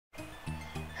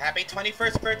Happy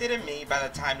 21st birthday to me by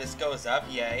the time this goes up,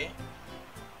 yay.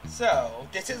 So,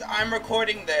 I'm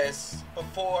recording this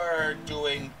before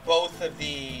doing both of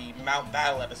the Mount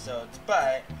Battle episodes,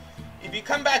 but if you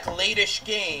come back late-ish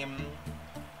game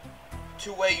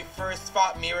to where you first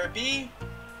fought Miror B,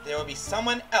 there will be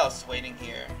someone else waiting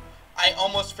here. I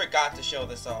almost forgot to show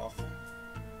this off.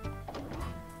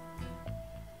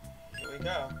 Here we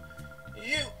go.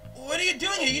 What are you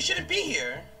doing here? You shouldn't be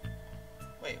here.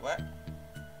 Wait, what?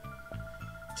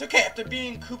 It's okay, after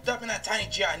being cooped up in that tiny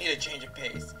jail, I need a change of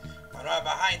pace. I don't have a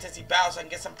high-intensity battle so I can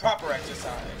get some proper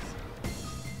exercise.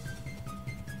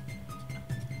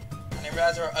 I didn't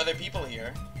realize there were other people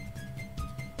here.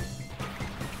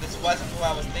 This wasn't who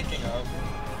I was thinking of.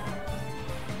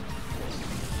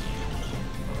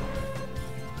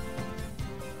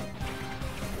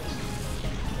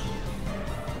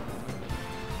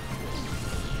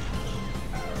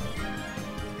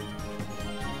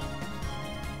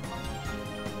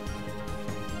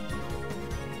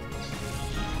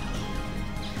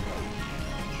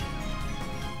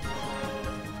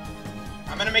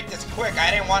 I'm gonna make this quick. I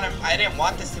didn't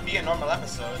want this to be a normal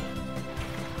episode.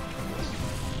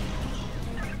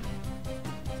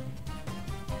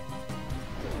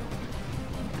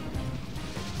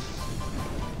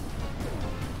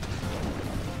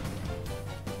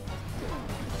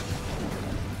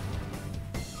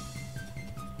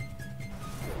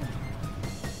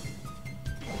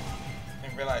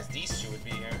 Didn't realize these two would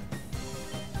be here.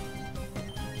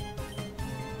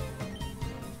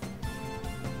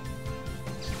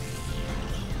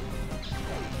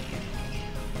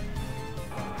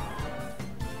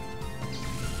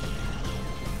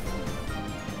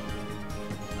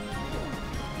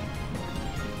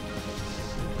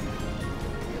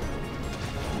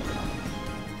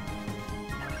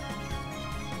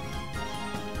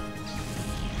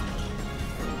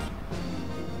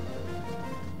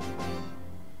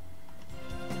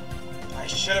 I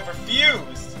should have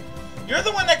refused. You're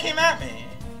the one that came at me.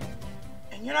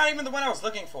 And you're not even the one I was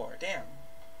looking for. Damn.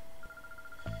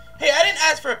 Hey, I didn't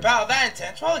ask for a battle that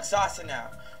intense. We're all exhausted now.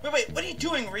 Wait, what are you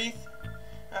doing, Reath?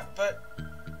 But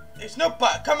there's no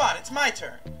but. Come on, it's my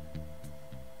turn.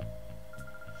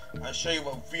 I'll show you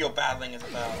what real battling is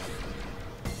about.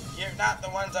 You're not the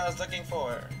ones I was looking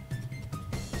for.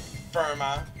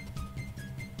 Ferma.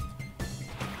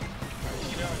 What are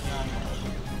you doing, young?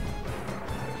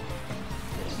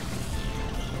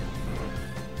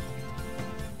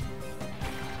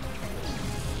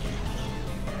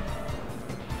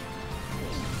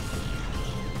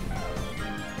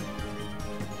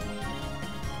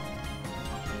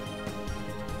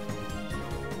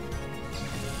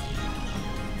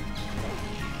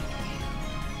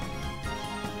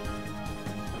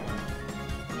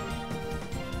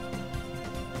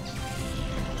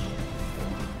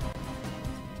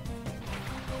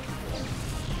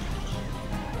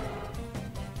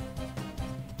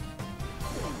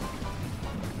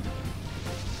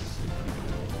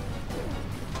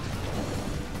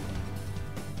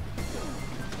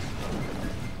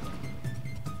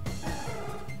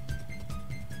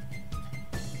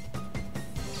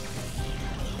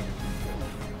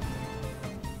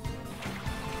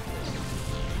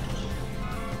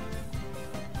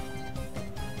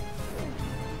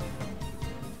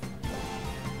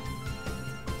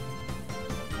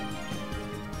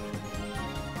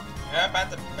 Yeah, I'm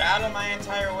about to battle my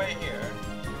entire way here.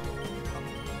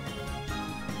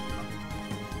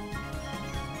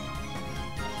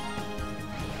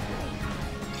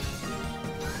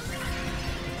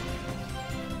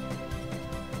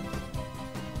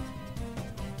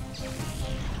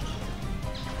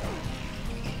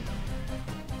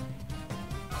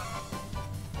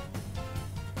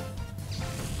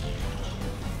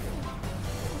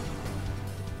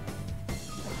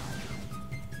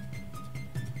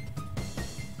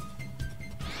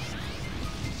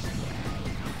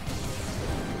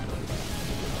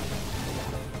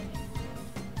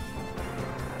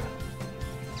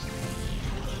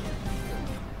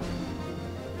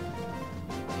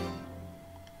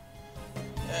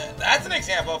 That's an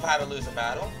example of how to lose a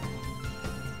battle.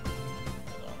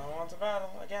 I don't want to battle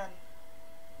again.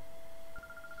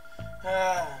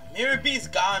 Miror B's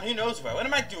gone. Who knows where? What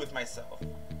am I doing with myself?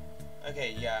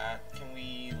 Okay, yeah. Can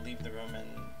we leave the room and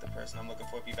the person I'm looking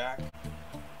for be back?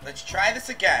 Let's try this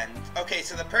again. Okay,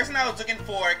 so the person I was looking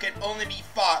for can only be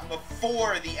fought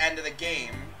before the end of the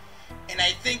game. And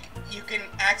I think you can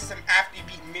access him after you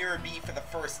beat Miror B for the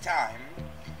first time.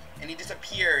 And he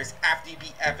disappears after you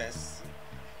beat Evice.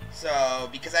 So,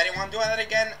 because I didn't want to do that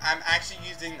again, I'm actually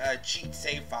using a cheat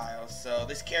save file. So,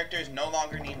 this character is no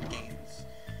longer named Games.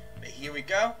 But here we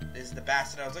go. This is the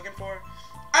bastard I was looking for.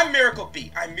 I'm Mirakle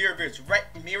B. I'm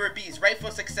Miror B's rightful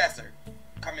successor.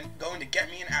 Going to get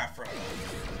me an afro.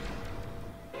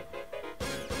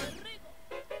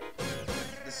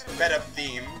 This sped up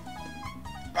theme.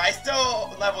 But I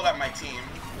still leveled up my team.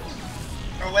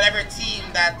 Or whatever team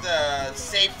that the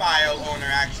save file owner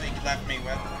actually left me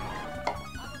with.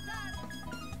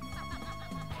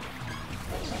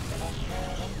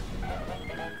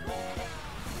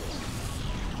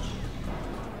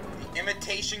 The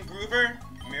Imitation Groover,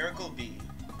 Mirakle B.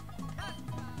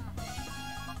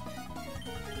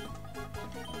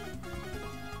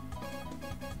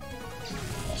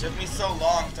 It took me so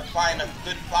long to find a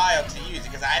good file to use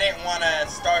because I didn't want to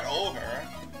start over.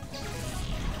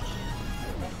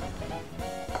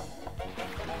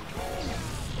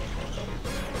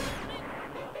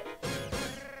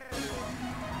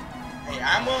 Hey,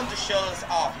 I'm willing to show this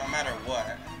off no matter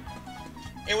what.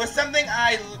 It was something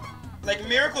like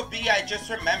Mirakle B, I just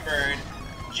remembered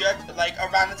just like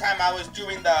around the time I was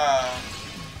doing the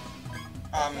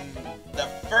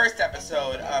first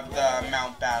episode of the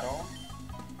Mount Battle.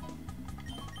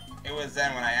 It was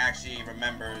then when I actually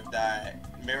remembered that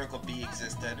Mirakle B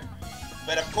existed.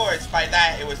 But of course, by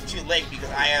that, it was too late because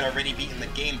I had already beaten the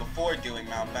game before doing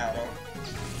Mount Battle.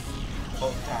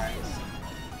 Both times.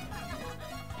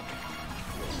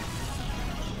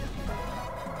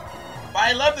 But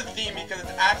I love the theme because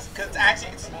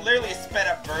it's literally a sped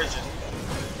up version.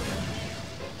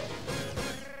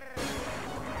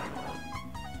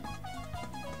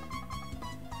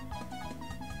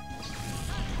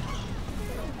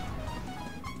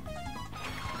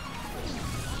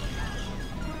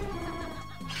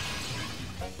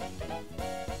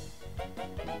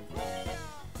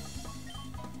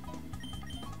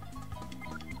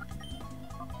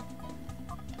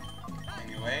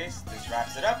 Anyways, this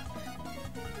wraps it up.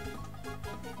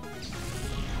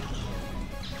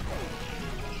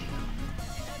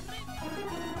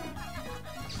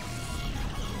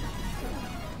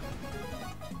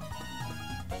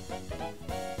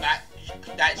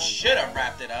 That should have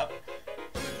wrapped it up.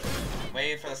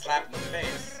 Waited for the slap in the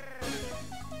face.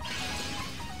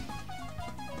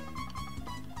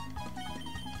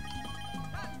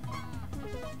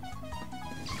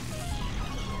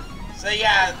 So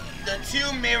yeah, the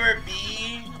two Miror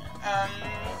B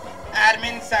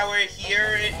admins that were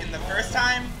here in the first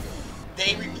time,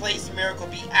 they replaced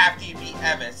Mirakle B after you beat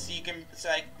Evice. So you can,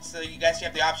 so you guys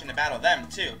have the option to battle them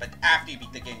too, but after you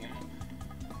beat the game.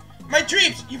 My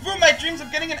dreams! You've ruined my dreams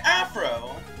of getting an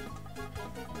afro!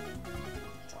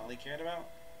 That's all he cared about?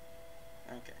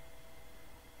 Okay.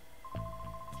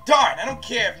 Darn! I don't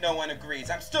care if no one agrees.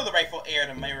 I'm still the rightful heir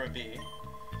to Miror B.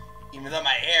 Even though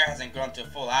my hair hasn't grown to a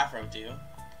full afro, do.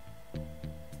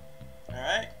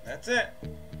 Alright, that's it.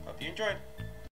 Hope you enjoyed.